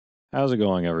How's it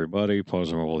going, everybody?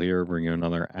 Pozermobil here, bringing you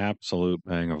another absolute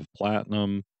bang of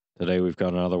platinum. Today we've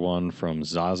got another one from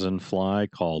Zazenfly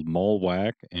called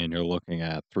Molewack, and you're looking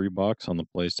at $3 on the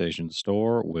PlayStation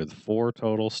Store with 4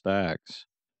 total stacks.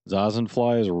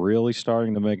 Zazenfly is really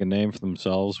starting to make a name for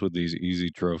themselves with these easy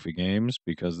trophy games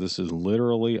because this is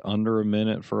literally under a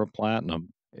minute for a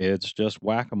platinum. It's just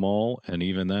whack-a-mole, and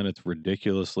even then it's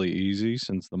ridiculously easy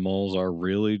since the moles are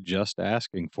really just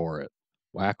asking for it.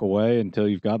 Whack away until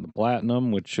you've got the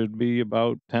platinum, which should be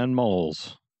about 10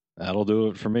 moles. That'll do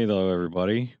it for me, though,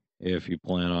 everybody. If you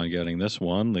plan on getting this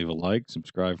one, leave a like,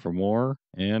 subscribe for more,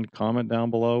 and comment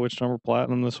down below which number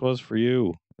platinum this was for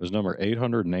you. It was number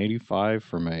 885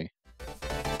 for me.